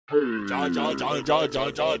Joystick,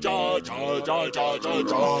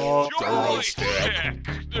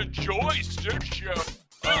 the Joystick Show.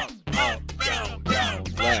 Up, down,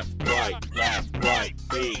 left, right,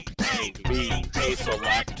 B, A,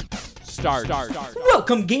 select. Start.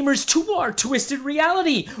 Welcome, gamers, to our twisted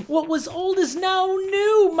reality. What was old is now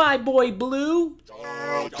new, my boy Blue.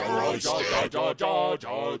 Joystick,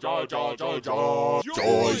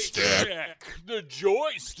 the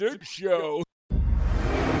Joystick Show.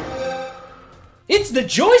 It's the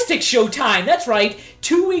Joystick Show time. That's right.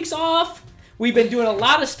 2 weeks off. We've been doing a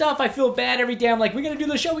lot of stuff. I feel bad every day. I'm like, we gotta do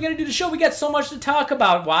the show. We got so much to talk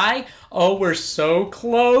about. Why? Oh, we're so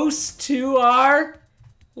close to our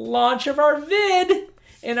launch of our vid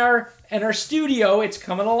in our studio. It's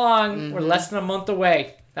coming along. Mm-hmm. We're less than a month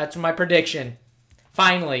away. That's my prediction.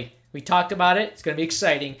 Finally, we talked about it. It's going to be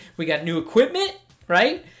exciting. We got new equipment,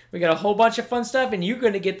 right? We got a whole bunch of fun stuff, and you're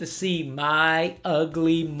going to get to see my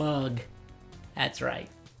ugly mug. That's right.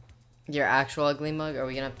 Your actual ugly mug? Are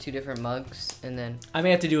we going to have two different mugs? And then I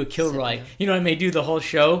may have to do a Kilroy. You know, I may do the whole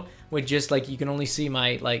show with just, like, you can only see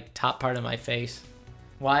my, like, top part of my face.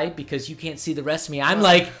 Why? Because you can't see the rest of me. I'm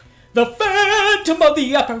like, the Phantom of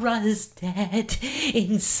the Opera is dead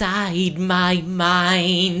inside my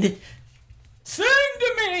mind. Sing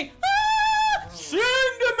to me! Ah! Sing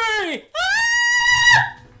to me!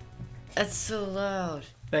 Ah! That's so loud.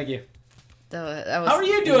 Thank you. That was How are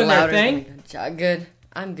you doing there, Thing? Good.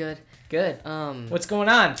 I'm good. Good. What's going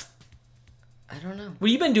on? I don't know. What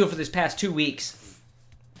have you been doing for this past 2 weeks?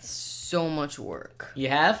 So much work. You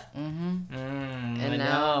have? Mm-hmm. I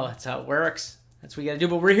know. That's how it works. That's what we got to do.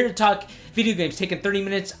 But we're here to talk video games, taking 30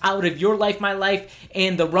 minutes out of your life, my life,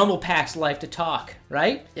 and the Rumble Pak's life to talk,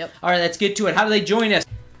 right? Yep. All right, let's get to it. How do they join us?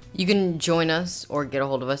 You can join us or get a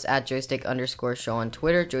hold of us at joystick_show on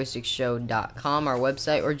Twitter, joystickshow.com, our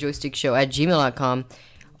website, or joystickshow@gmail.com,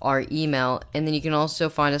 our email. And then you can also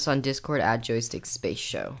find us on Discord at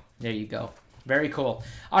joystick_show. There you go. Very cool.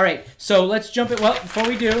 All right, so let's jump in. Well, before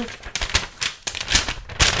we do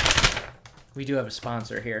have a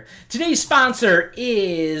sponsor here. Today's sponsor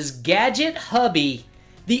is Gadget Hubby,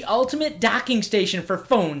 the ultimate docking station for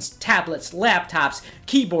phones, tablets, laptops,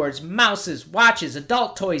 keyboards, mouses, watches,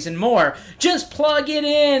 adult toys, and more. Just plug it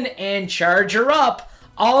in and charge her up.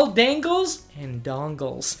 All dangles and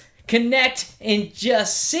dongles. Connect in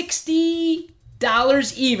just $60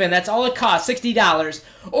 even. That's all it costs, $60.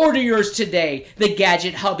 Order yours today, the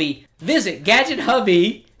Gadget Hubby. Visit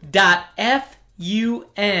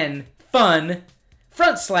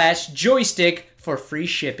gadgethubby.fun/joystick for free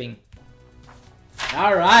shipping.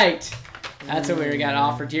 All right. That's what we got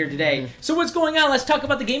offered here today. So what's going on? Let's talk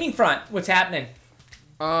about the gaming front. What's happening?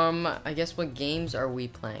 I guess what games are we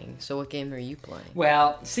playing? So what game are you playing?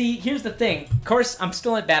 Well, see, here's the thing. Of course, I'm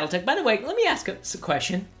still at Battletech. By the way, let me ask a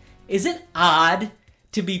question. Is it odd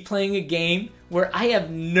to be playing a game where I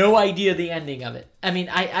have no idea the ending of it? I mean,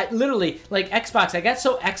 I literally, like Xbox, I got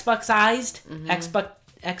so Xboxized.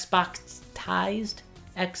 Xboxized?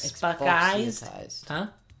 Huh?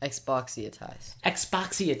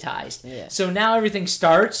 Xboxiatized. Yeah. So now everything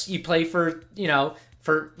starts. You play for,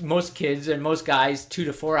 for most kids and most guys, 2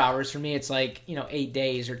 to 4 hours. For me, it's like, 8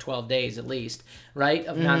 days or 12 days at least, right?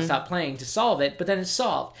 Of nonstop playing to solve it, but then it's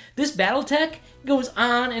solved. This Battletech goes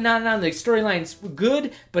on and on and on. The storyline's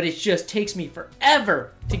good, but it just takes me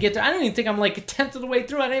forever to get there. I don't even think I'm like a tenth of the way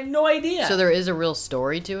through. I have no idea. So there is a real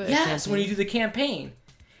story to it? Yes, when you do the campaign.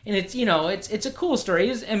 And it's, it's a cool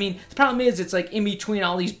story. The problem is it's like in between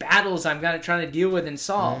all these battles I'm trying to deal with and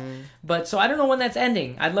solve. But so I don't know when that's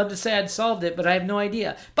ending. I'd love to say I'd solved it, but I have no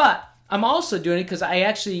idea. But I'm also doing it because I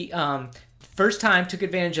actually, first time took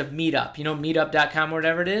advantage of Meetup. Meetup.com or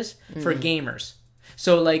whatever it is, for gamers.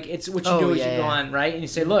 So, like, it's what you do is you go on, right? And you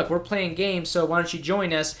say, look, we're playing games, so why don't you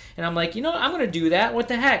join us? And I'm like, I'm going to do that. What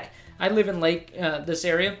the heck? I live in this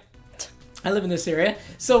area.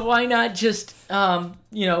 So why not just,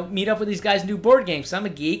 meet up with these guys and do board games? So I'm a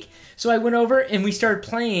geek. So I went over and we started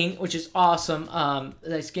playing, which is awesome.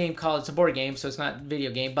 This game it's a board game, so it's not a video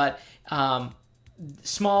game, but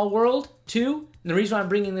Small World 2. And the reason why I'm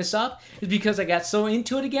bringing this up is because I got so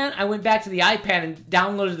into it again. I went back to the iPad and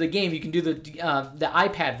downloaded the game. You can do the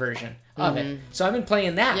iPad version of it. So I've been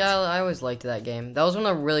playing that. Yeah, I always liked that game. That was one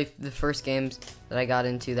of the first games that I got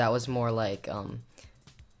into that was more like,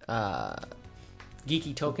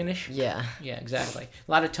 geeky tokenish? Yeah. Yeah, exactly.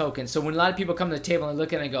 A lot of tokens. So when a lot of people come to the table and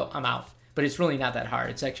look at it and go, I'm out. But it's really not that hard.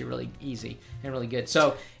 It's actually really easy and really good.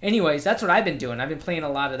 So anyways, that's what I've been doing. I've been playing a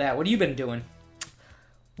lot of that. What have you been doing?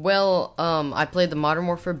 Well, I played the Modern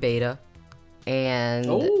Warfare beta, and...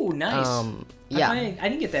 Oh, nice. Yeah. I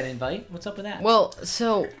didn't get that invite. What's up with that? Well,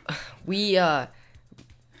 so, we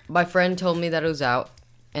my friend told me that it was out,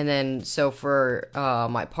 and then so for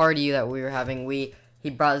my party that we were having, he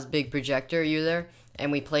brought this big projector. You were there,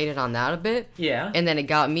 and we played it on that a bit. Yeah. And then it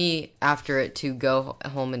got me after it to go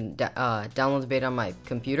home and download the beta on my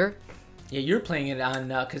computer. Yeah, you're playing it on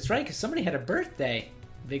because somebody had a birthday,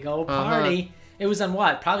 big old party. It was on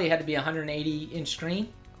what? Probably had to be a 180-inch screen,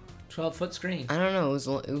 12-foot screen. I don't know.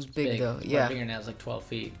 It was big though. Yeah. My fingernail's like 12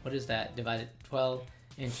 feet. What is that? Divided 12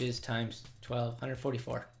 inches times 12,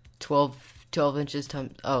 144. 12 inches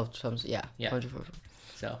times. Oh, times yeah. 144.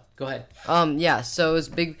 So go ahead. Yeah. So it was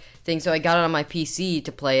a big thing. So I got it on my PC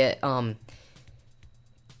to play it.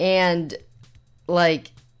 And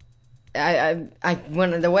like, I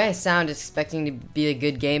when the way I sound is expecting to be a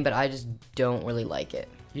good game, but I just don't really like it.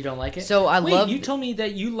 You don't like it? So you told me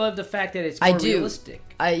that you love the fact that it's more realistic.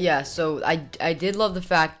 So I did love the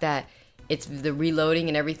fact that it's the reloading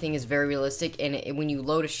and everything is very realistic, and when you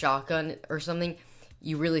load a shotgun or something,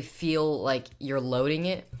 you really feel like you're loading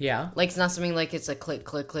it. Yeah. Like it's not something like it's a click,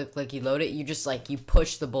 click, click, like you load it. You just like you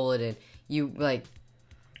push the bullet in. You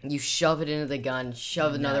shove it into the gun,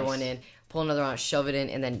 shove another one in, pull another one out, shove it in,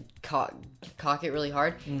 and then cock it really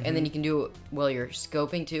hard. Mm-hmm. And then you can do it while you're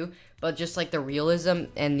scoping too. But just like the realism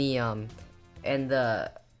and the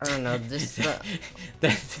I don't know, this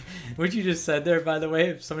what you just said there, by the way,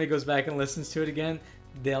 if somebody goes back and listens to it again,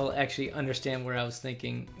 they'll actually understand what I was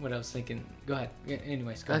thinking. Go ahead.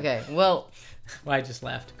 Anyways, go ahead. Okay, well, I just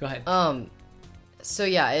laughed. Go ahead. So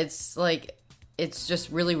yeah, it's just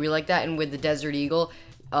really like that. And with the Desert Eagle,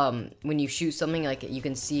 when you shoot something, like you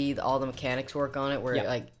can see all the mechanics work on it, where it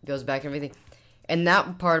like goes back and everything. And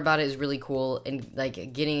that part about it is really cool, and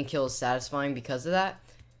like getting a kill is satisfying because of that.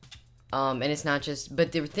 And it's not just,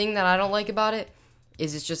 but the thing that I don't like about it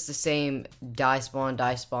is it's just the same die spawn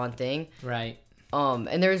thing. Right.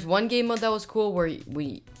 And there's one game mode that was cool where it's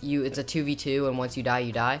a 2v2, and once you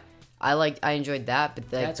die. I enjoyed that, but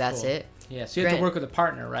that's cool. It. Yeah, so you have to work with a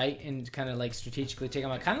partner, right? And kind of like strategically take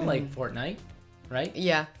them out, kind of like Fortnite, right?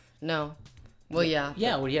 Yeah. No. Well, yeah.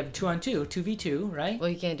 Yeah, well, you have 2-on-2, 2v2, right? Well,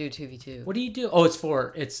 you can't do 2v2. What do you do? Oh,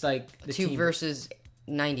 it's like the 2 team versus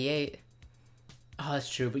 98. Oh, that's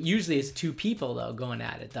true. But usually it's 2 people, though, going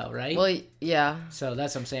at it, though, right? Well, yeah. So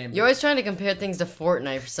that's what I'm saying. You're always trying to compare things to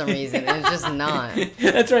Fortnite for some reason. And it's just not.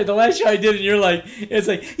 That's right. The last show I did, and you're like, it's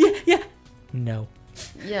like, yeah. No.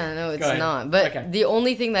 Yeah, no, it's not. But the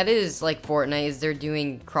only thing that is like Fortnite is they're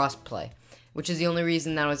doing crossplay, which is the only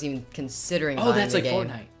reason that I was even considering buying the game. Oh, that's like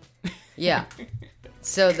Fortnite. Yeah.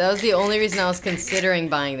 So that was the only reason I was considering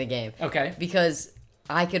buying the game. Okay. Because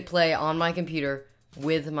I could play on my computer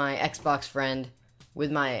with my Xbox friend,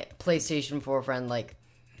 with my PlayStation 4 friend, like,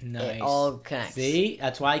 nice. It all connects. See?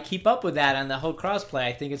 That's why I keep up with that on the whole crossplay.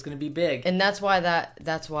 I think it's going to be big. And that's why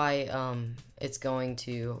it's going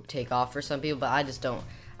to take off for some people, but I just don't,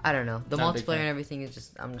 I don't know. The multiplayer and everything is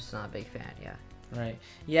just, I'm just not a big fan, yeah. Right.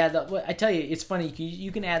 Yeah, I tell you, it's funny.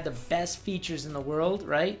 You can add the best features in the world,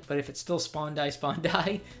 right? But if it's still spawn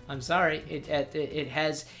die, I'm sorry. It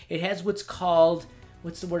has what's called,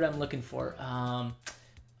 what's the word I'm looking for?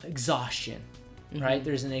 Exhaustion, right?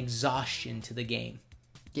 There's an exhaustion to the game.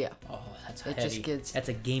 Yeah. Oh, that's heavy. That's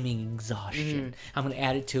a gaming exhaustion. I'm going to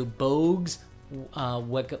add it to Bogue's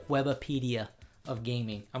Webipedia of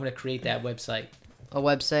gaming. I'm going to create that website. A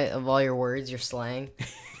website of all your words, your slang.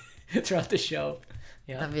 Throughout the show.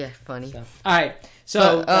 Yeah. That'd be funny. So, all right.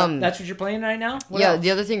 So that's what you're playing right now? What else?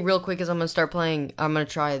 The other thing real quick is I'm going to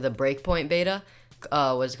try the Breakpoint beta.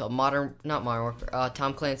 What is it called? Not Modern Warfare.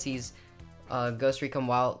 Tom Clancy's Ghost Recon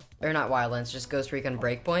Wildlands, just Ghost Recon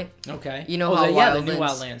Breakpoint. Okay. You know how Wildlands... the new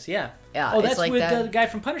Wildlands, yeah. Yeah, oh, that's like with that. the guy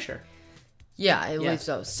from Punisher. Yeah, I believe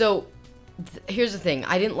so. So, here's the thing.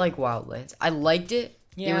 I didn't like Wildlands. I liked it.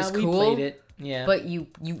 Yeah, it was we cool. played it. Yeah. But you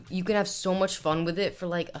can have so much fun with it for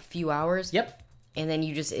like a few hours. Yep. And then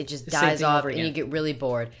it just dies off and you get really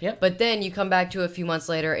bored. Yep. But then you come back to it a few months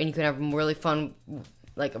later and you can have really fun,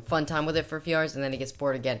 like a fun time with it for a few hours, and then it gets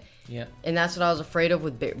bored again. Yeah. And that's what I was afraid of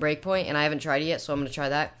with Breakpoint, and I haven't tried it yet, so I'm going to try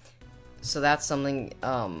that. So that's something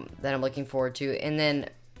that I'm looking forward to. And then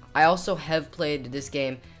I also have played this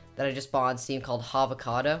game that I just bought on Steam called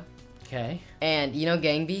Havacado. Okay. And you know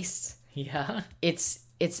Gang Beasts? Yeah. It's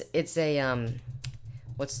a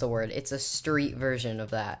what's the word? It's a street version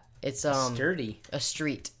of that. It's sturdy. A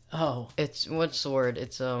street. Oh. It's what's the word?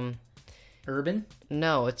 It's urban?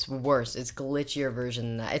 No, it's worse. It's glitchier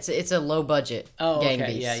version than that. It's a low budget Gang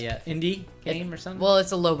Beast. Yeah. Indie game or something? Well,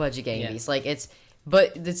 it's a low budget Gang Beast. Like it's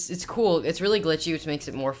cool. It's really glitchy, which makes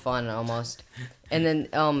it more fun almost. And then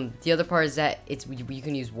the other part is that you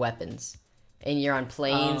can use weapons. And you're on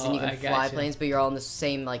planes and you can fly planes, but you're all in the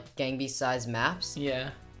same like Gang Beast size maps.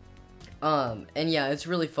 Yeah. And yeah, it's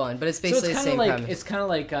really fun, but it's So basically it's the kind same of like premise. it's kind of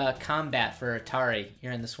like combat for Atari.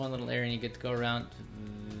 You're in this one little area and you get to go around.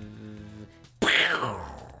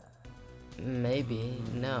 Maybe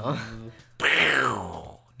no,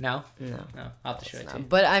 No, no. I'll have to show it to you.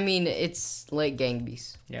 But I mean, it's like Gang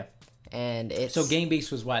Beasts, Yeah. and it's So Gang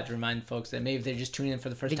Beasts was what? To remind folks that maybe they're just tuning in for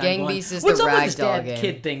the first The time. Gang going, Beasts is What's the up with this ragdoll dad game."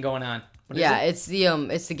 kid thing going on? What is yeah, it?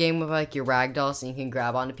 it's the game with like your ragdolls and you can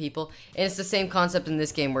grab onto people, and it's the same concept in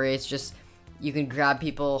this game where it's just you can grab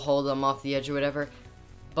people, hold them off the edge or whatever,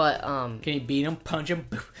 but Can you beat him, punch him?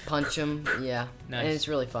 punch them, yeah, Nice. and it's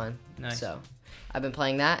really fun. Nice. So I've been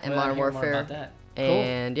playing that and Well, Modern I'll hear more Warfare, about that.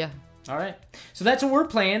 and yeah. All right. So that's what we're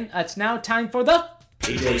playing. It's now time for the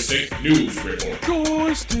Joystick News Report.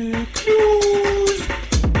 Joystick News.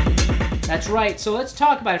 That's right. So let's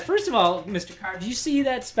talk about it. First of all, Mr. Carr, did you see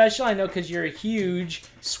that special? I know because you're a huge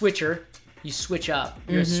switcher. You switch up.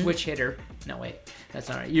 You're a switch hitter. No, wait. That's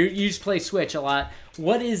not right. You just play Switch a lot.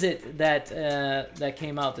 What is it that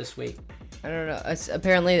came out this week? I don't know. It's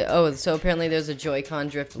apparently there's a Joycon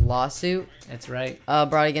drift lawsuit That's right.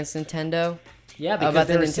 brought against Nintendo Yeah, because about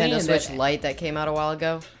they the were Nintendo saying Switch that, Lite that came out a while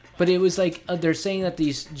ago. but it was like they're saying that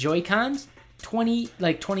these Joy-Cons,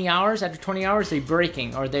 20 hours, after 20 hours, they're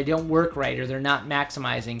breaking or they don't work right or they're not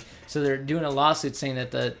maximizing. So they're doing a lawsuit saying that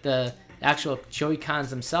the actual Joy-Cons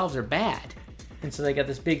themselves are bad. And so they got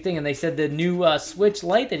this big thing, and they said the new Switch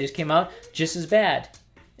Lite that just came out just as bad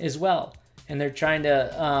as well. And they're trying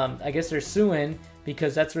to, I guess they're suing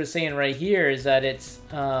because that's what it's saying right here is that it's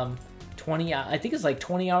 20. I think it's like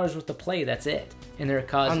 20 hours worth of play. That's it. And they're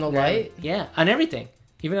causing On the Lite? Yeah, on everything,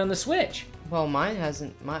 even on the Switch. Well, mine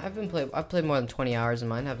hasn't. I've played more than 20 hours, and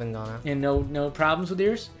mine haven't gone out. And no problems with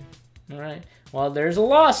yours? All right. Well, there's a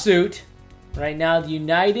lawsuit right now. The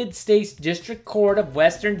United States District Court of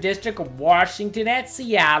Western District of Washington at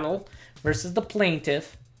Seattle versus the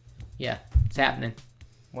plaintiff. Yeah, it's happening.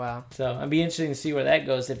 Wow. So it'd be interesting to see where that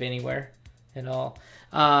goes, if anywhere at all.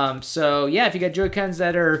 So yeah, if you got Joy-Cons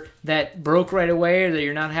that broke right away or that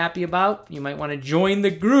you're not happy about, you might want to join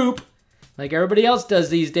the group like everybody else does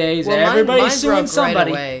these days. Well, Everybody's mine suing broke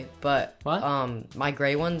somebody. right away, but What? my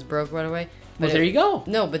gray ones broke right away. Well, But there you go.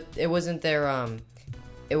 No, but it wasn't their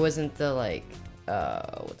it wasn't the like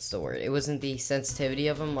what's the word? It wasn't the sensitivity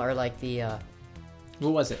of them or like the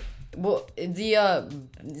What was it? well the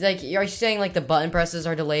like are you saying like the button presses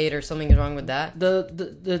are delayed or something is wrong with that?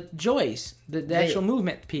 The joys, the actual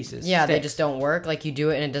movement pieces. Yeah, they sticks. just don't work. Like you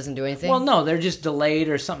do it and it doesn't do anything. Well, no, they're just delayed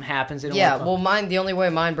or something happens. They don't Yeah, work well, mine. The only way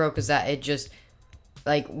mine broke is that it just,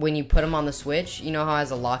 like, when you put them on the Switch, you know how it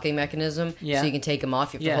has a locking mechanism, Yeah. so you can take them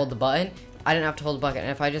off. You have to Yeah. hold the button. I didn't have to hold the button, and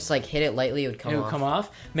if I just like hit it lightly, it would come it off. would come off.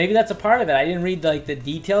 Maybe that's a part of it. I didn't read like the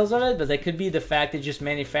details of it, but that could be the fact that just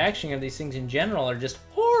manufacturing of these things in general are just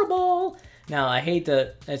horrible. Now, I hate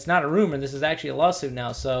to. It's not a rumor. This is actually a lawsuit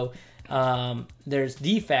now. So there's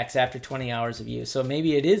defects after 20 hours of use. So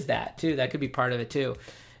maybe it is that too. That could be part of it too.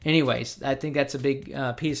 Anyways, I think that's a big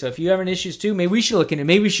piece. So if you have any issues too, maybe we should look into it.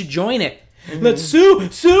 Maybe we should join it. Let's sue!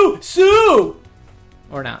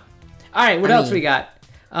 Or not. All right, what else we got?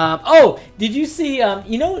 Did you see,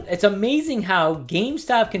 it's amazing how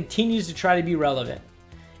GameStop continues to try to be relevant.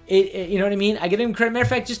 You know what I mean? I give him credit. Matter of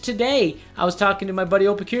fact, just today, I was talking to my buddy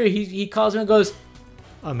Opakura. He calls me and goes,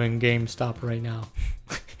 I'm in GameStop right now.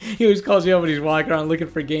 He always calls me up when he's walking around looking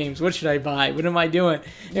for games. What should I buy? What am I doing?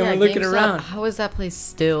 And Yeah, we're looking GameStop, around. How is that place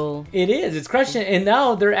still? It is. It's crushing it. And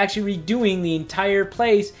now they're actually redoing the entire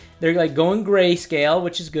place. They're like going grayscale,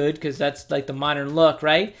 which is good because that's like the modern look,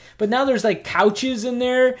 right? But now there's like couches in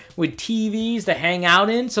there with TVs to hang out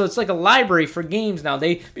in. So it's like a library for games now.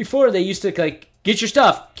 Before they used to like get your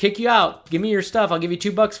stuff, kick you out, give me your stuff, I'll give you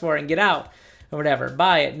 $2 for it and get out. Or whatever,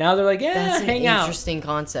 buy it. Now they're like, That's an hang out. interesting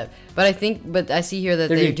concept. But I see here that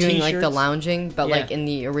They're they're doing doing like the t-shirts. lounging, but Yeah. like in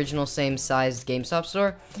the original same sized GameStop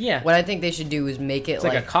store. Yeah. What I think they should do is make it It's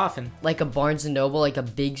like a coffin. like a Barnes and Noble, like a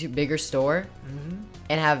bigger store,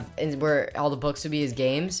 and where all the books would be as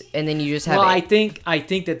games, and then you just have. Well, I think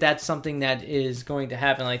that's something that is going to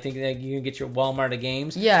happen. I think that you can get your Walmart of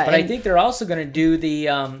games. Yeah, but I and- think they're also going to do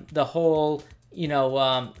the whole,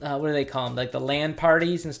 what do they call them? Like the LAN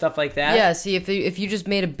parties and stuff like that. Yeah, see, if you just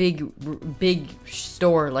made a big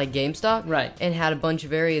store like GameStop, Right. and had a bunch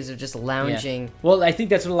of areas of just lounging. Yeah. Well, I think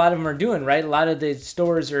that's what a lot of them are doing, right? A lot of the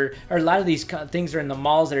stores or a lot of these things are in the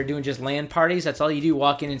malls that are doing just LAN parties. That's all you do,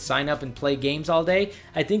 walk in and sign up and play games all day.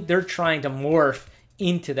 I think they're trying to morph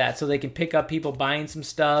into that, so they can pick up people buying some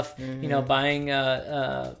stuff, buying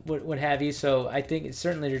what have you. So I think it's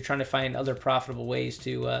certainly they're trying to find other profitable ways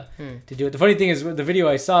to do it. The funny thing is, with the video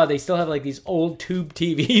I saw, they still have like these old tube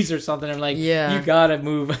TVs or something. I'm like, you gotta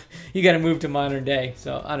move to modern day.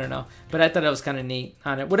 So I don't know, but I thought that was kind of neat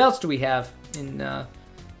on it. What else do we have in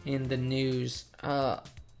the news?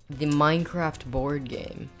 The Minecraft board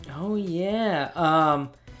game. Oh yeah.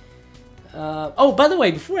 By the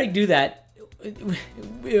way, before I do that,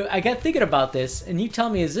 I got thinking about this, and you tell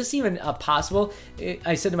me, is this even possible?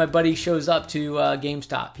 I said to my buddy, shows up to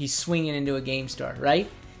GameStop. He's swinging into a game store, right?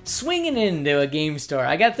 Swinging into a game store.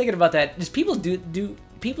 I got thinking about that. Does people do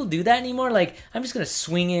people do that anymore? Like, I'm just gonna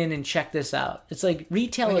swing in and check this out. It's like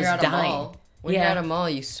retail is dying. When you're at a mall,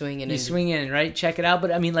 you swing in. You swing in, right? Check it out.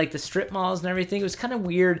 But I mean, like the strip malls and everything. It was kind of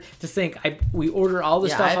weird to think we order all the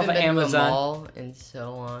stuff off of Amazon. I haven't been to a mall in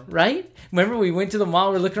so long. Right? Remember, we went to the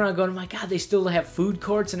mall. We're looking around, going, "Oh my God, they still have food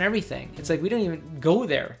courts and everything." It's like we don't even go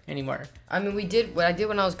there anymore. I mean, we did what I did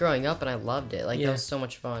when I was growing up, and I loved it. Like that was so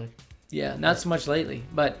much fun. Yeah, not so much lately.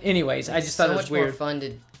 But anyways, I just thought it was weird. It's so much more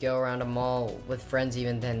fun to go around a mall with friends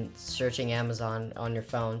even than searching Amazon on your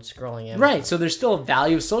phone, scrolling Amazon. Right, so there's still a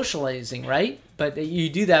value of socializing, right? But you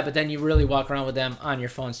do that, but then you really walk around with them on your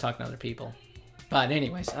phones talking to other people. But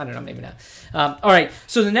anyways, I don't know, maybe not. All right,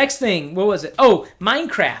 so the next thing, what was it? Oh,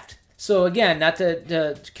 Minecraft. So again, not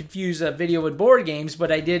to confuse a video with board games,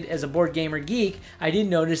 but I did, as a board gamer geek, I did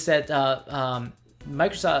notice that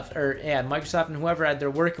Microsoft and whoever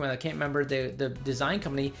they're working with, I can't remember, the design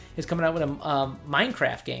company is coming out with a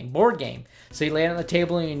Minecraft game, board game. So you lay it on the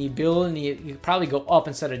table and you build, and you probably go up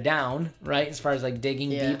instead of down, right? As far as like digging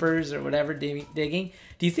deepers or whatever, digging.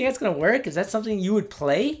 Do you think that's going to work? Is that something you would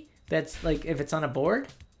play? That's like if it's on a board?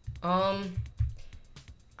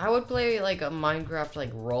 I would play like a Minecraft like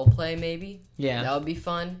role play maybe. Yeah. That would be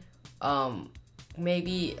fun.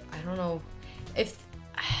 Maybe, I don't know if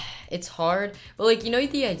it's hard, but like, you know,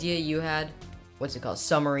 the idea you had, what's it called,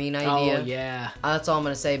 submarine idea? Oh yeah. That's all I'm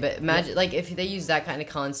gonna say. But imagine like if they use that kind of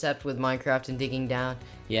concept with Minecraft and digging down.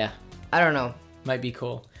 Yeah. I don't know. Might be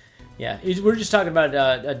cool. Yeah, we're just talking about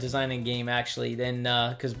a designing game actually. Then,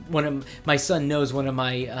 because my son knows one of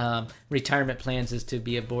my retirement plans is to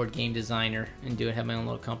be a board game designer and have my own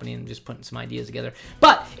little company and just putting some ideas together.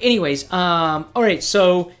 But anyways, all right.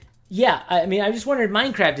 So yeah, I mean, I just wondered,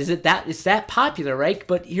 Minecraft, it's that popular, right?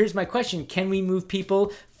 But here's my question: can we move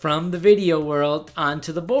people from the video world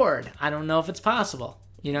onto the board? I don't know if it's possible.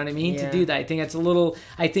 You know what I mean? Yeah. To do that, I think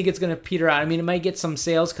it's going to peter out. I mean, it might get some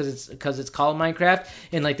sales because it's called Minecraft,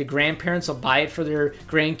 and like the grandparents will buy it for their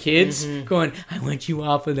grandkids, going, "I want you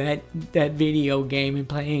off of that video game and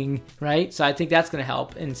playing," right? So I think that's going to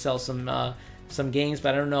help and sell some games,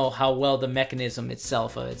 but I don't know how well the mechanism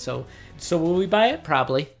itself of it. So will we buy it?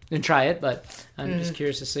 Probably, and try it, but I'm just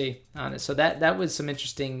curious to see on it. So that was some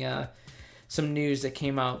interesting some news that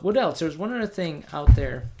came out. What else? There was one other thing out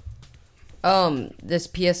there. This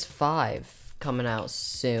PS5 coming out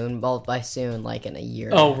soon. Well, by soon, like in a year.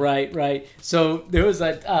 Oh, right. So there was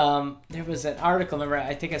that article. Remember,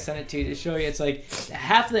 I think I sent it to you to show you. It's like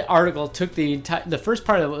half of the article took the first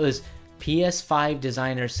part of it was PS5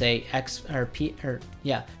 designers say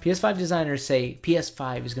PS5 designers say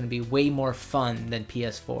PS5 is going to be way more fun than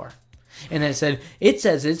PS4. And then it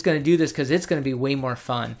says it's going to do this because it's going to be way more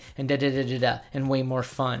fun and and way more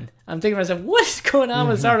fun. I'm thinking to myself, what is going on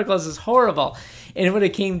with this article? This is horrible. And what it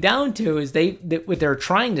came down to is what they're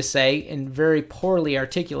trying to say, and very poorly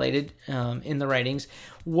articulated in the writings,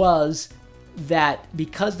 was that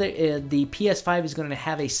because the PS5 is going to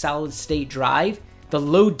have a solid state drive, the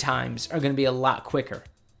load times are going to be a lot quicker,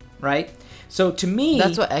 right? So to me,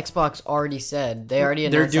 that's what Xbox already said. They already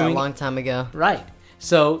announced that a long time ago, right?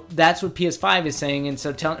 So that's what PS5 is saying, and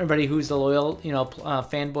so tell everybody who's the loyal,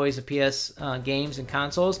 fanboys of PS games and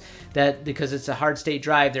consoles, that because it's a hard state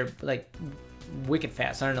drive, they're like wicked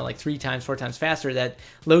fast. I don't know, like 3 times, 4 times faster. That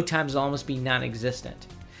load times will almost be non-existent.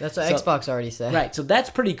 That's what Xbox already said. Right, so that's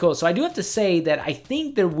pretty cool. So I do have to say that I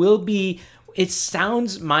think there will be. It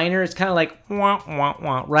sounds minor. It's kind of like wah wah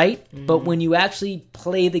wah, right? Mm-hmm. But when you actually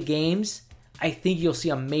play the games, I think you'll see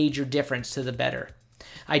a major difference to the better.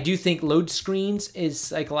 I do think load screens is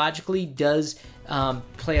psychologically does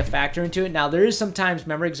play a factor into it. Now, there is sometimes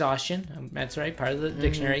memory exhaustion. That's right, part of the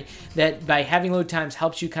dictionary. That by having load times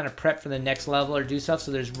helps you kind of prep for the next level or do stuff.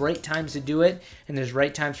 So there's right times to do it, and there's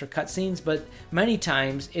right times for cutscenes. But many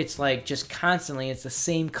times it's like just constantly it's the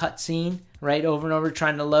same cutscene, right, over and over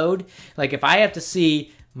trying to load. Like if I have to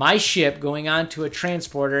see my ship going onto a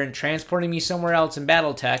transporter and transporting me somewhere else in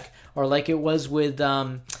BattleTech, or like it was with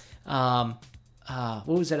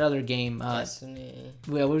what was that other game? Destiny.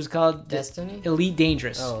 What was it called? Destiny? Elite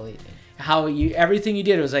Dangerous. Oh, Elite Dangerous. How everything you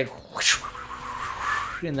did was like,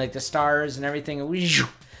 and like the stars and everything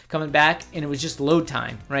coming back, and it was just load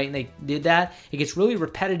time, right? And they did that. It gets really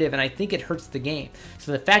repetitive, and I think it hurts the game.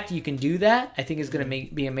 So the fact that you can do that, I think is going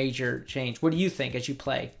to be a major change. What do you think as you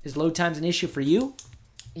play? Is load times an issue for you?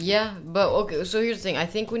 Yeah, but okay. So here's the thing. I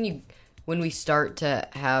think when we start to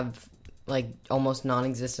have like almost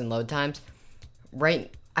non-existent load times,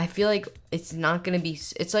 right? I feel like it's not going to be.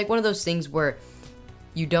 It's like one of those things where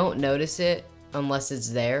you don't notice it unless it's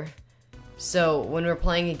there. So when we're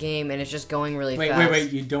playing a game and it's just going really fast.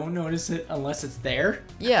 Wait. You don't notice it unless it's there?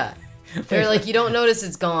 Yeah. Or like you don't notice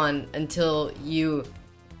it's gone until you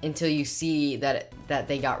see that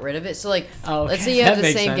they got rid of it. So like, let's say you have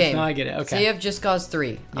the same game. No, I get it. Okay. So you have Just Cause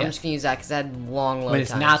 3. I'm just gonna use that because that had long load times. When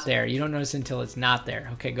it's times. not there, you don't notice it until it's not there.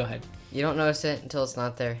 Okay, go ahead. You don't notice it until it's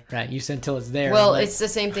not there. Right. You said until it's there. Well, it's the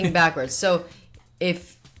same thing backwards. So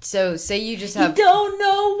say you just have. You don't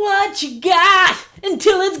know what you got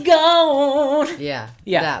until it's gone. Yeah.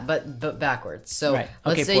 That, but backwards. So right.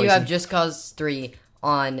 let's say you have Just Cause 3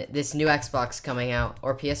 on this new Xbox coming out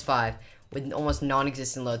or PS5 with almost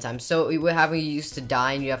non-existent load time. So you used to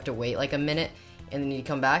die and you have to wait like a minute and then you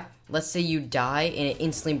come back. Let's say you die and it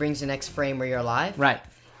instantly brings the next frame where you're alive. Right.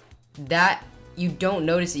 That you don't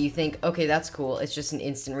notice it. You think, okay, that's cool. It's just an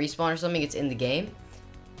instant respawn or something. It's in the game.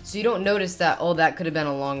 So you don't notice that, that could have been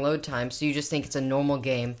a long load time. So you just think it's a normal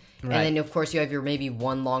game. Right. And then, of course, you have your maybe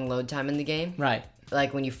one long load time in the game. Right.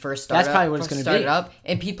 Like when you first start That's probably what it's going to be. Up,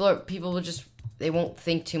 and people will just, they won't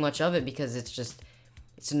think too much of it because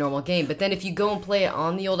it's a normal game. But then if you go and play it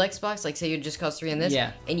on the old Xbox, like say you Just Cause 3 on this,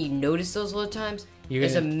 and you notice those load times,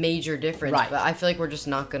 there's a major difference. Right. But I feel like we're just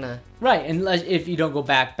not going to... Right, unless if you don't go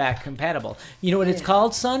back compatible. You know what it's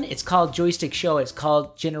called, son? It's called Joystick Show. It's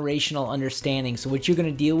called generational understanding. So what you're going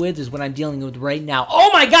to deal with is what I'm dealing with right now. Oh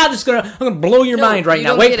my God, I'm going to blow your mind right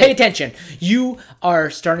now. Wait, pay attention. You are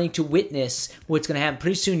starting to witness what's going to happen.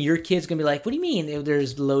 Pretty soon your kid's going to be like, what do you mean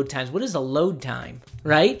there's load times? What is a load time?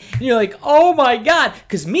 Right? And you're like, oh my God.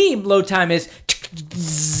 Because load time is...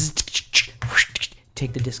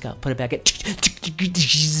 Take the disc out, put it back in.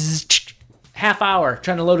 Half hour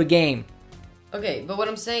trying to load a game. Okay, but what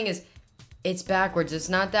I'm saying is, it's backwards. It's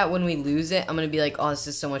not that when we lose it, I'm going to be like, oh, this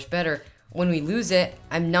is so much better. When we lose it,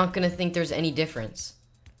 I'm not going to think there's any difference.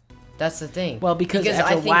 That's the thing. Well, because after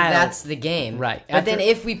I think a while, that's the game. Right. But then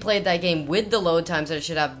if we played that game with the load times that it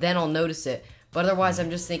should have, then I'll notice it. But otherwise, I'm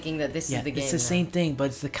just thinking that this is the game. It's the same thing, but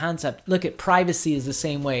it's the concept. Look at privacy is the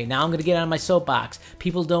same way. Now I'm going to get on my soapbox.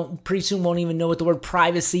 People pretty soon won't even know what the word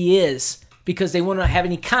privacy is because they won't have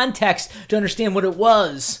any context to understand what it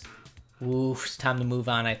was. Ooh, it's time to move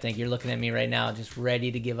on, I think. You're looking at me right now, just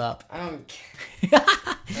ready to give up. I don't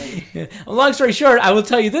care. Long story short, I will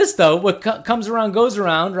tell you this, though. What comes around goes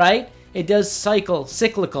around, right? It does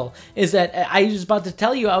cyclical. Is that I was about to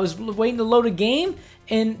tell you, I was waiting to load a game,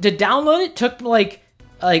 and to download it took like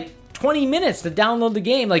 20 minutes to download the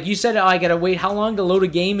game. Like you said, I got to wait how long to load a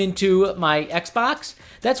game into my Xbox?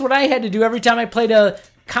 That's what I had to do every time I played a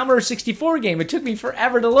Commodore 64 game. It took me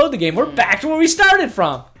forever to load the game. We're back to where we started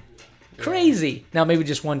from. Crazy. Now, maybe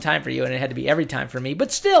just one time for you, and it had to be every time for me.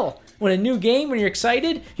 But still, when a new game, when you're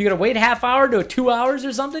excited, you got to wait a half hour to 2 hours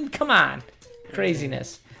or something? Come on.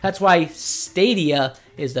 Craziness. That's why Stadia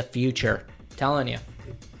is the future. I'm telling you.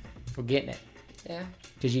 We're getting it. Yeah.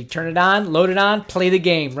 Because you turn it on, load it on, play the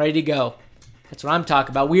game, ready to go. That's what I'm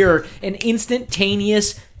talking about. We are an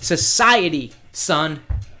instantaneous society, son.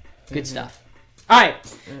 Good stuff. All right.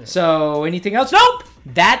 So, anything else? Nope.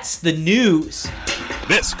 That's the news.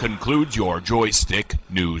 This concludes your Joystick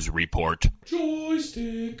News Report.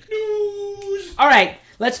 Joystick News. All right.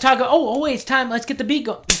 Let's talk. Oh, wait. It's time. Let's get the beat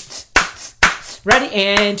going. Ready?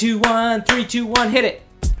 And 2, 1, 3, 2, 1. Hit it.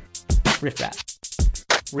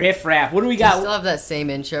 Riff Rap. What do we got? I still have that same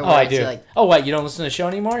intro. Oh, I do. What, you don't listen to the show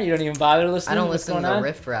anymore? You don't even bother listening? I don't listen to the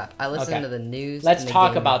Riff Rap. I listen to the news. Let's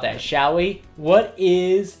talk about that, shall we? What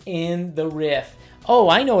is in the Riff? Oh,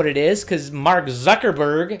 I know what it is, because Mark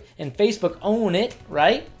Zuckerberg and Facebook own it,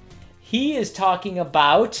 right? He is talking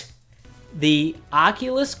about the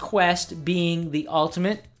Oculus Quest being the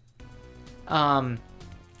ultimate,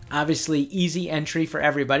 obviously easy entry for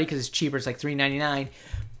everybody, because it's cheaper. It's like $3.99.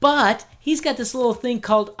 But he's got this little thing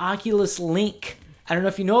called Oculus LINK. I don't know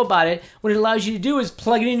if you know about it. What it allows you to do is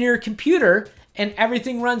plug it into your computer, and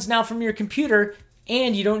everything runs now from your computer,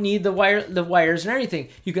 and you don't need the wires and everything.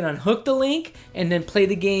 You can unhook the link and then play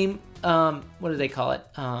the game. What do they call it?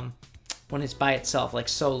 When it's by itself, like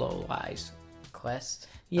solo-wise. Quest?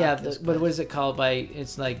 Yeah, Oculus but what Quest. is it called?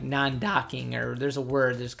 It's like non-docking, or there's a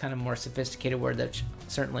word. There's kind of more sophisticated word that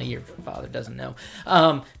certainly your father doesn't know.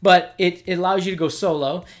 But it allows you to go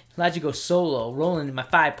solo. It allows you to go solo, rolling in my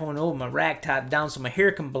 5.0, my rag top down so my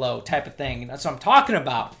hair can blow, type of thing. That's what I'm talking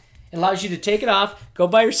about. It allows you to take it off, go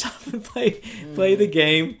by yourself and play the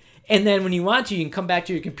game. And then when you want to, you can come back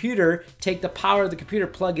to your computer, take the power of the computer,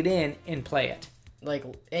 plug it in, and play it.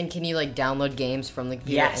 And can you download games from the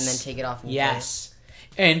computer and then take it off? And Yes.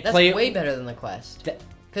 And That's play way it. better than the Quest.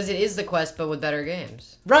 Because it is the Quest, but with better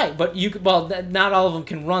games. Right, but not all of them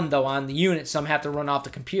can run though on the unit. Some have to run off the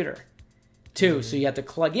computer, too. So you have to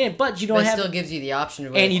plug in, but you don't But it have. still gives you the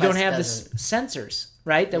option. And you don't have the sensors,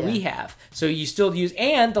 right? That we have. So you still use.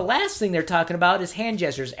 And the last thing they're talking about is hand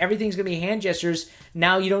gestures. Everything's going to be hand gestures.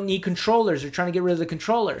 Now you don't need controllers. They're trying to get rid of the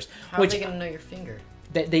controllers. How are they going to know your finger?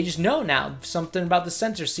 They just know now something about the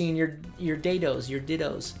sensor, seeing your dados, your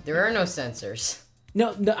dittos. There are no sensors.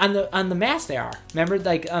 No, on the mask they are. Remember,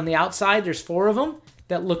 on the outside, there's 4 of them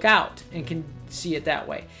that look out and can see it that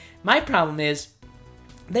way. My problem is,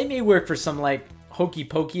 they may work for some hokey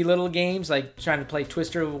pokey little games, like trying to play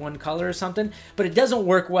Twister with one color or something, but it doesn't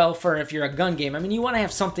work well for if you're a gun game. I mean, you want to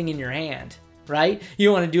have something in your hand, right? You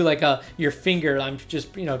don't want to do your finger. I'm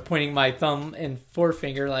just pointing my thumb and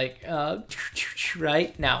forefinger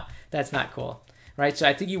right? No, that's not cool, right? So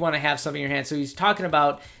I think you want to have something in your hand. So he's talking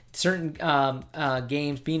about certain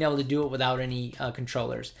games being able to do it without any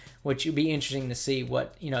controllers, which would be interesting to see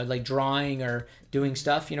what, like drawing or doing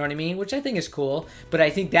stuff, you know what I mean? Which I think is cool, but I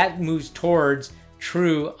think that moves towards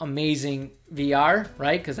true amazing VR,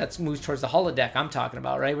 right? Because that moves towards the holodeck I'm talking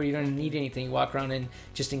about, right? Where you don't need anything, you walk around and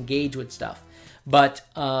just engage with stuff. But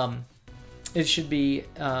it should be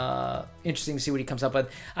interesting to see what he comes up with.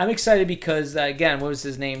 I'm excited because again, what was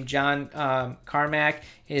his name? John Carmack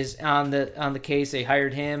is on the case. They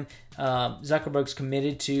hired him. Zuckerberg's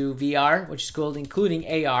committed to VR, which is cool,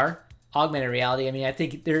 including AR, augmented reality. I mean, I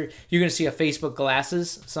think you're going to see a Facebook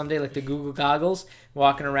glasses someday, like the Google goggles,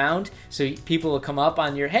 walking around. So people will come up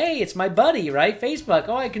on your, hey, it's my buddy, right? Facebook.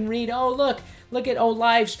 Oh, I can read. Oh, look at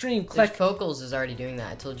live stream. Click. Focals is already doing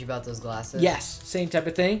that. I told you about those glasses. Yes, same type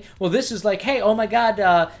of thing. Well, this is like, hey, oh my God,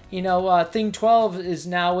 Th1ng12 is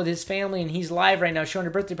now with his family and he's live right now showing a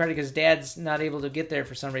birthday party because Dad's not able to get there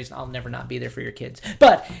for some reason. I'll never not be there for your kids.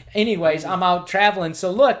 But anyways, I'm out traveling,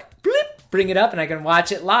 so look, bloop, bring it up and I can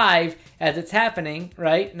watch it live as it's happening,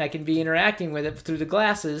 right? And I can be interacting with it through the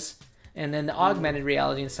glasses and then the augmented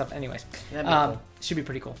reality and stuff. Anyways, That'd be cool. Should be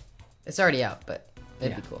pretty cool. It's already out, but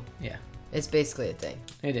it'd be cool. Yeah. It's basically a thing.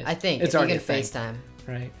 It is. I think. It's if already you can a thing. FaceTime.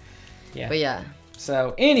 Right. Yeah. But yeah.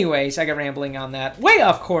 So, anyways, I got rambling on that. Way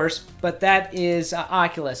off course, but that is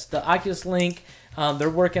Oculus. The Oculus Link. They're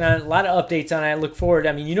working on a lot of updates on it. I look forward.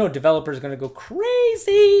 I mean, developers are going to go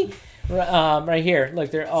crazy. Right here.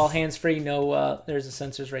 Look, they're all hands-free. No, there's the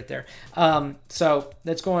sensors right there. So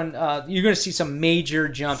that's going. You're going to see some major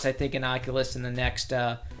jumps, I think, in Oculus in the next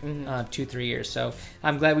 2-3 years. So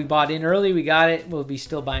I'm glad we bought in early. We got it. We'll be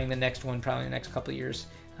still buying the next one probably in the next couple of years,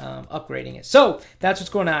 upgrading it. So that's what's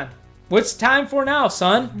going on. What's time for now,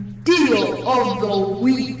 son? Deal of the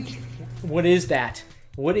week. What is that?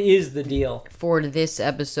 What is the deal? For this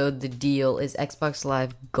episode, the deal is Xbox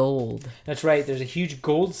Live Gold. That's right. There's a huge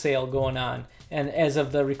gold sale going on. And as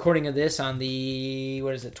of the recording of this on the,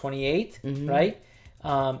 28th, right?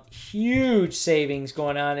 Huge savings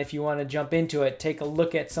going on. If you want to jump into it, take a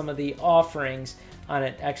look at some of the offerings on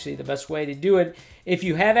it. Actually, the best way to do it, if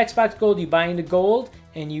you have Xbox Gold, you buy into Gold,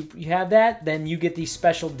 and you have that, then you get these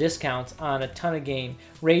special discounts on a ton of game.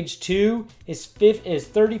 Rage 2 is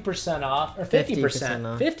 30% off, or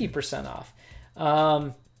 50%. 50%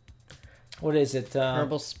 off. What is it?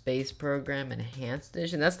 Kerbal Space Program Enhanced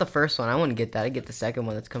Edition. That's the first one. I wouldn't get that. I'd get the second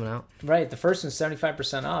one that's coming out. Right. The first one's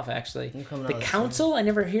 75% off, actually. The Council, I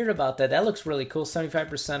never heard about that. That looks really cool.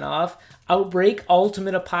 75% off. Outbreak,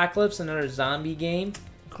 Ultimate Apocalypse, another zombie game.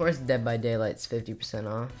 Of course, Dead by Daylight's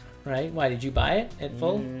 50% off. Right. Why, did you buy it at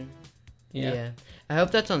full? Yeah. I hope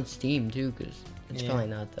that's on Steam, too, because it's probably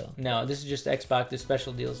not, though. No, this is just Xbox, the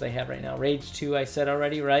special deals they have right now. Rage 2, I said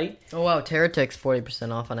already, right? Oh, wow. Terratech's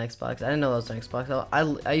 40% off on Xbox. I didn't know that was on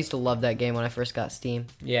Xbox. I used to love that game when I first got Steam.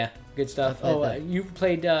 Yeah, good stuff. You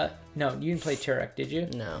played... no, you didn't play Turek, did you?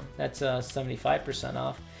 No. That's 75%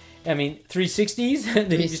 off. I mean, 360s?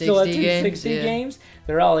 360 you still have 360 games, games?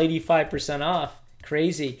 They're all 85% off.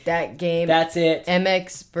 Crazy. That game. That's it.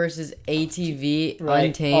 MX versus ATV. Right.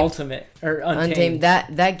 Untamed. Ultimate. Or Untamed.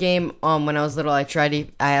 That game, when I was little, I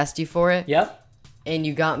asked you for it. Yep. And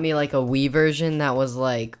you got me like a Wii version that was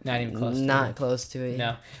like Not even close. close to it.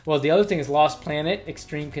 No. Well, the other thing is Lost Planet: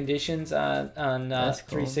 Extreme Conditions on That's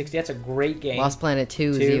cool. 360. That's a great game. Lost Planet 2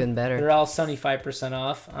 is even better. They're all 75%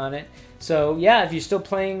 off on it. So yeah, if you're still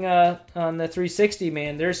playing on the 360,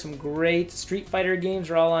 man, there's some great Street Fighter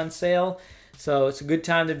games are all on sale. So it's a good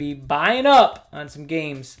time to be buying up on some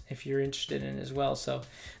games if you're interested in it as well. So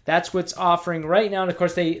that's what's offering right now. And of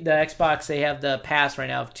course, the Xbox, they have the pass right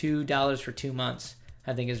now of $2 for 2 months,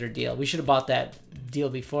 I think is their deal. We should have bought that deal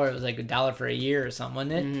before. It was like $1 for a year or something,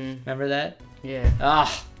 wasn't it? Mm-hmm. Remember that? Yeah.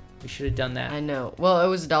 We should have done that. I know. Well, it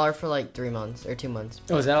was $1 for like 3 months or 2 months.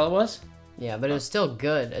 Oh, is that all it was? Yeah, but it was still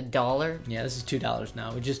good. $1? Yeah, this is $2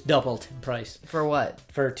 now. We just doubled in price. For what?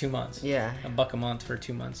 For 2 months. Yeah. $1 a month for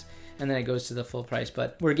 2 months. And then it goes to the full price.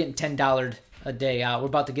 But we're getting $10 a day out. We're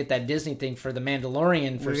about to get that Disney thing for the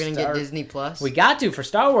Mandalorian. We're going to get Disney Plus? We got to for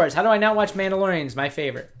Star Wars. How do I not watch Mandalorian? It's my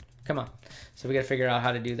favorite. Come on. So we got to figure out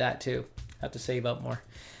how to do that too. Have to save up more.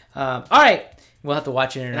 All right. We'll have to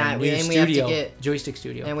watch it in our new studio. Joystick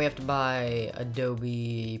Studio. And we have to buy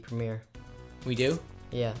Adobe Premiere. We do?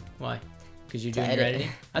 Yeah. Why? Because you're doing edit. your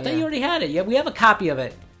editing? I thought you already had it. Yeah, we have a copy of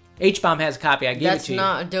it. H-Bomb has a copy. I gave it to you. That's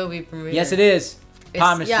not Adobe Premiere. Yes, it is.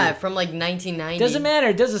 Promise you. From like 1990. Doesn't matter.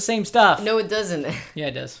 It does the same stuff. No, it doesn't. Yeah,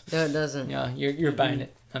 it does. No, it doesn't. Yeah, you're buying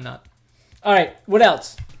it. I'm not. All right. What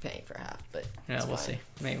else? Paying for half, but Yeah, we'll fine. see.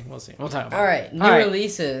 Maybe we'll see. We'll talk about All it. right, new All right.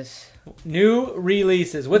 releases. New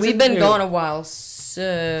releases. What's We've it been new? gone a while,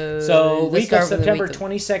 so... So let's week start of with the September week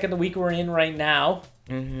 22nd, the week we're in right now.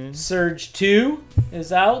 Mm-hmm. Surge 2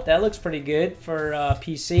 is out. That looks pretty good for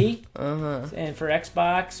PC Uh-huh. and for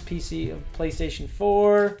Xbox, PC, PlayStation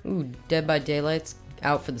 4. Ooh, Dead by Daylight's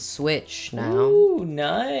out for the Switch now. Ooh,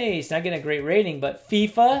 nice. Not getting a great rating, but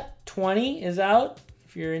FIFA 20 is out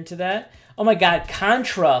if you're into that. Oh my God,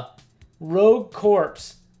 Contra Rogue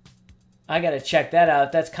Corps. I gotta check that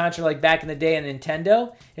out. That's Contra like back in the day on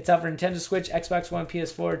Nintendo. It's out for Nintendo Switch, Xbox One,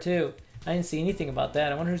 PS4 too. I didn't see anything about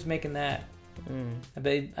that. I wonder who's making that.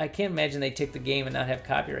 I can't imagine they take the game and not have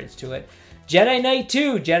copyrights to it. Jedi Knight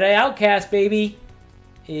 2, Jedi Outcast, baby,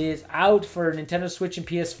 is out for Nintendo Switch and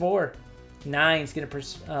PS4. 9's getting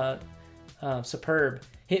superb.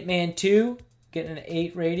 Hitman 2 getting an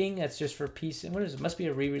 8 rating. That's just for PC. What is it? Must be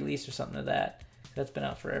a re-release or something of that. That's been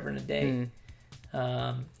out forever and a day.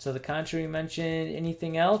 So the Contra you mentioned.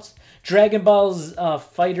 Anything else? Dragon Ball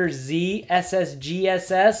Fighter Z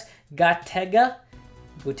SSGSS Gotega.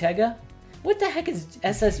 What the heck is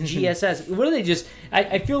SSGSS? What are they just...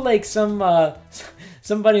 I feel like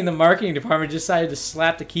somebody in the marketing department just decided to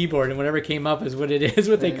slap the keyboard and whatever came up is what it is,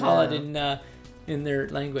 what they call it in their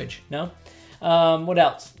language. No? What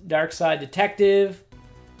else? Darkside Detective.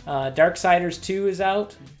 Darksiders 2 is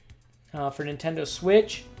out for Nintendo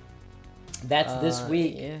Switch. That's this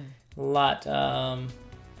week. Yeah. A lot.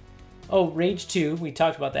 Rage 2. We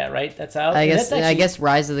talked about that, right? That's out. I That's actually guess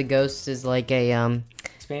Rise of the Ghost is like a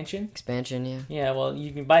expansion. yeah. Yeah, well,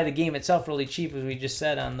 you can buy the game itself really cheap, as we just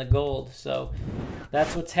said, on the gold. So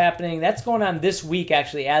that's what's happening. That's going on this week,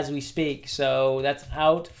 actually, as we speak. So that's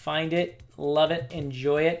out. Find it. Love it.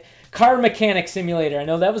 Enjoy it. Car Mechanic Simulator. I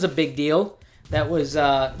know that was a big deal. That was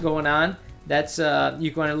going on. That's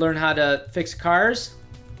you're going to learn how to fix cars.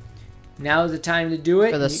 Now is the time to do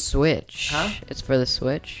it. For the Switch. Huh? It's for the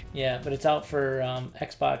Switch. Yeah, but it's out for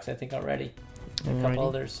Xbox, I think, already. A couple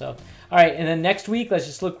others. So, all right, and then next week, let's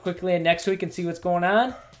just look quickly at next week and see what's going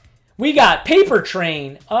on. We got Paper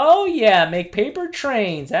Train. Oh yeah, make paper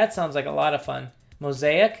trains. That sounds like a lot of fun.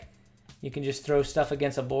 Mosaic. You can just throw stuff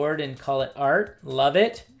against a board and call it art. Love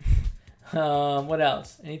it. What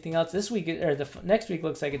else? Anything else? This week or the next week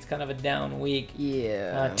looks like it's kind of a down week.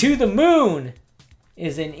 Yeah. To the Moon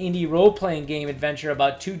is an indie role-playing game adventure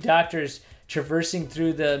about two doctors traversing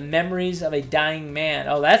through the memories of a dying man.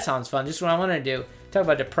 Oh, that sounds fun. Just what I want to do. Talk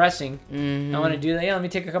about depressing. I want to do that. Yeah, let me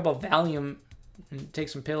take a couple of Valium and take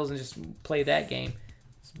some pills and just play that game.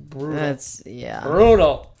 It's brutal.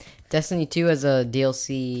 Brutal. Destiny 2 has a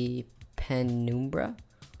DLC Penumbra.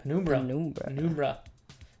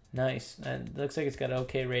 Nice. And it looks like it's got an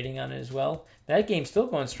okay rating on it as well. That game's still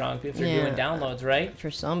going strong if they're doing downloads, right?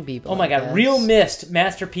 For some people. Oh my God, Real Mist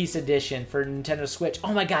Masterpiece Edition for Nintendo Switch.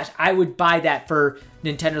 Oh my gosh, I would buy that for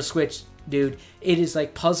Nintendo Switch, dude. It is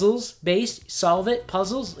like puzzles based, solve it,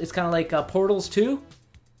 puzzles. It's kind of like Portals 2.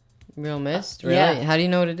 Real Mist? Really? Yeah. How do you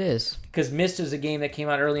know what it is? Because Myst is a game that came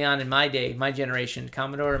out early on in my day, my generation.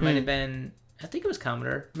 Commodore, it might have been... I think it was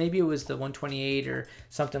Commodore. Maybe it was the 128 or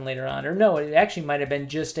something later on. Or no, it actually might have been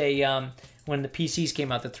just a when the PCs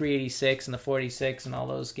came out, the 386 and the 46 and all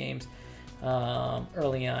those games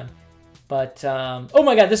early on. But, oh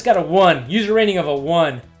my God, this got a 1. User rating of a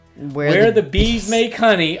 1. Where the bees make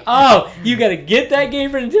honey. Oh, you got to get that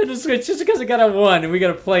game for Nintendo Switch just because it got a 1 and we got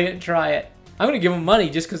to play it and try it. I'm going to give them money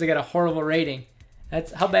just because they got a horrible rating.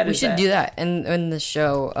 That's how bad We is that? should do that in the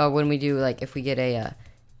show when we do, like, if we get a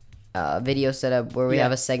video setup where we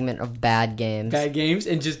have a segment of bad games. Bad games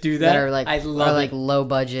and just do that. That are like, I love like it. low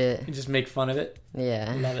budget. And just make fun of it.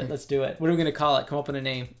 Yeah. I love it. Let's do it. What are we going to call it? Come up with a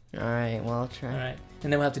name. All right, well, I'll try. All right.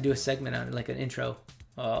 And then we'll have to do a segment on it, like an intro.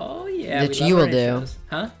 Oh, yeah. That we you love will our do. intros.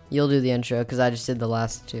 Huh? You'll do the intro because I just did the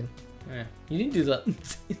last two. Yeah. You didn't do the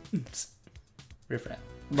riff rap.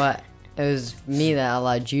 But it was me that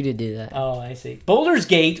allowed you to do that. Oh, I see. Baldur's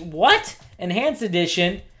Gate, what? Enhanced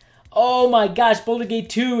Edition. Oh my gosh, Baldur's Gate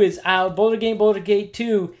 2 is out. Baldur's Gate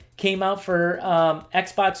 2 came out for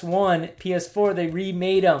Xbox One, PS4. They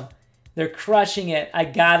remade them. They're crushing it. I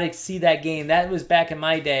gotta see that game. That was back in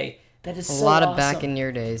my day. That is so A lot of awesome. back in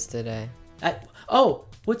your days today.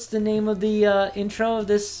 What's the name of the intro of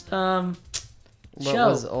this What show?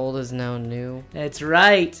 was old is now new. That's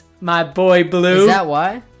right, my boy Blue. Is that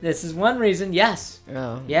why? This is one reason, yes.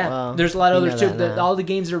 Oh, Yeah, well, there's a lot of you others know too. that now. All the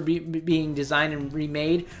games that are being designed and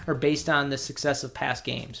remade are based on the success of past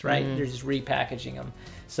games, right? They're just repackaging them.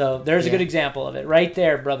 So there's a good example of it right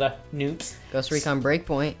there, brother Noops. Ghost Recon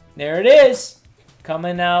Breakpoint. There it is.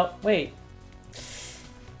 Coming out. Wait.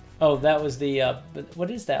 Oh, that was the...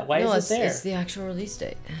 what is that? Why is it there? It's the actual release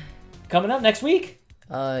date. Coming up next week?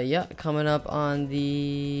 Yeah, coming up on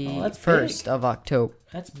the that's 1st big. of October.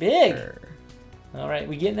 That's big. All right,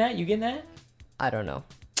 we getting that? You getting that? I don't know.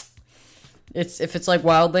 If it's like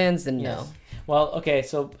Wildlands, then no. Well, okay,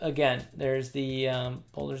 so again, there's the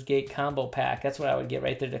Baldur's Gate combo pack. That's what I would get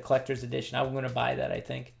right there, the collector's edition. I'm going to buy that, I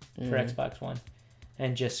think, for Xbox One.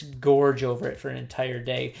 And just gorge over it for an entire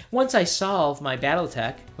day. Once I solve my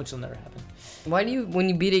BattleTech, which will never happen. Why do you, when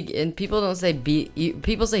you beat a, and people don't say beat,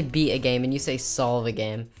 people say beat a game and you say solve a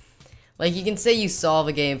game. Like, you can say you solve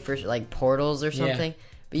a game for, like, Portals or something,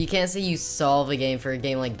 but you can't say you solve a game for a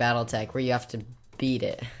game like BattleTech where you have to beat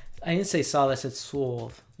it. I didn't say solve, I said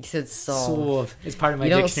swolve. You said solve. Swolve is part of my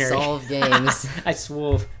You don't dictionary. solve games. I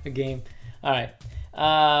swolve a game. All right.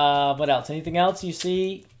 What else? Anything else you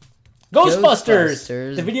see?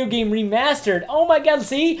 Ghostbusters! The video game remastered. Oh my god,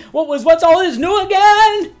 see? What's all this new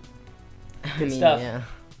again? Good stuff. Yeah.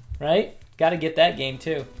 Right? Gotta get that game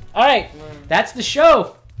too. Alright, that's the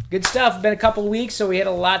show. Good stuff. Been a couple of weeks, so we had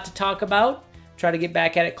a lot to talk about. Try to get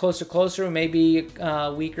back at it closer, maybe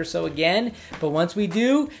a week or so again. But once we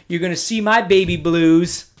do, you're gonna see my baby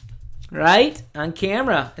blues, right? On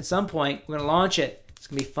camera at some point. We're gonna launch it. It's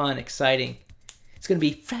gonna be fun, exciting. It's gonna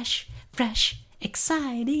be fresh,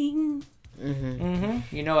 exciting.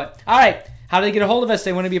 You know it. All right. How do they get a hold of us?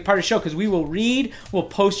 They want to be a part of the show because we will read. We'll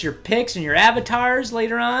post your pics and your avatars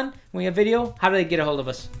later on when we have video. How do they get a hold of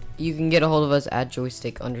us? You can get a hold of us at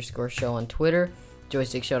joystick_show on Twitter,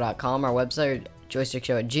 joystickshow.com, our website,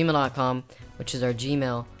 joystickshow@gmail.com, which is our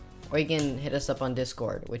Gmail, or you can hit us up on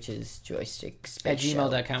Discord, which is joystick At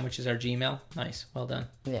gmail.com, which is our Gmail. Nice. Well done.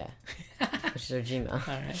 Yeah, which is our Gmail.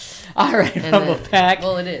 All right. And Rumble then- Pak.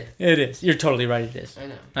 Well, it is. It is. You're totally right. It is.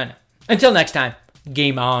 I know. Until next time,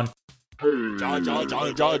 game on. Joystick,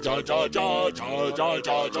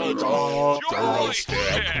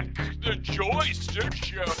 the Joystick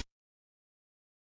Show.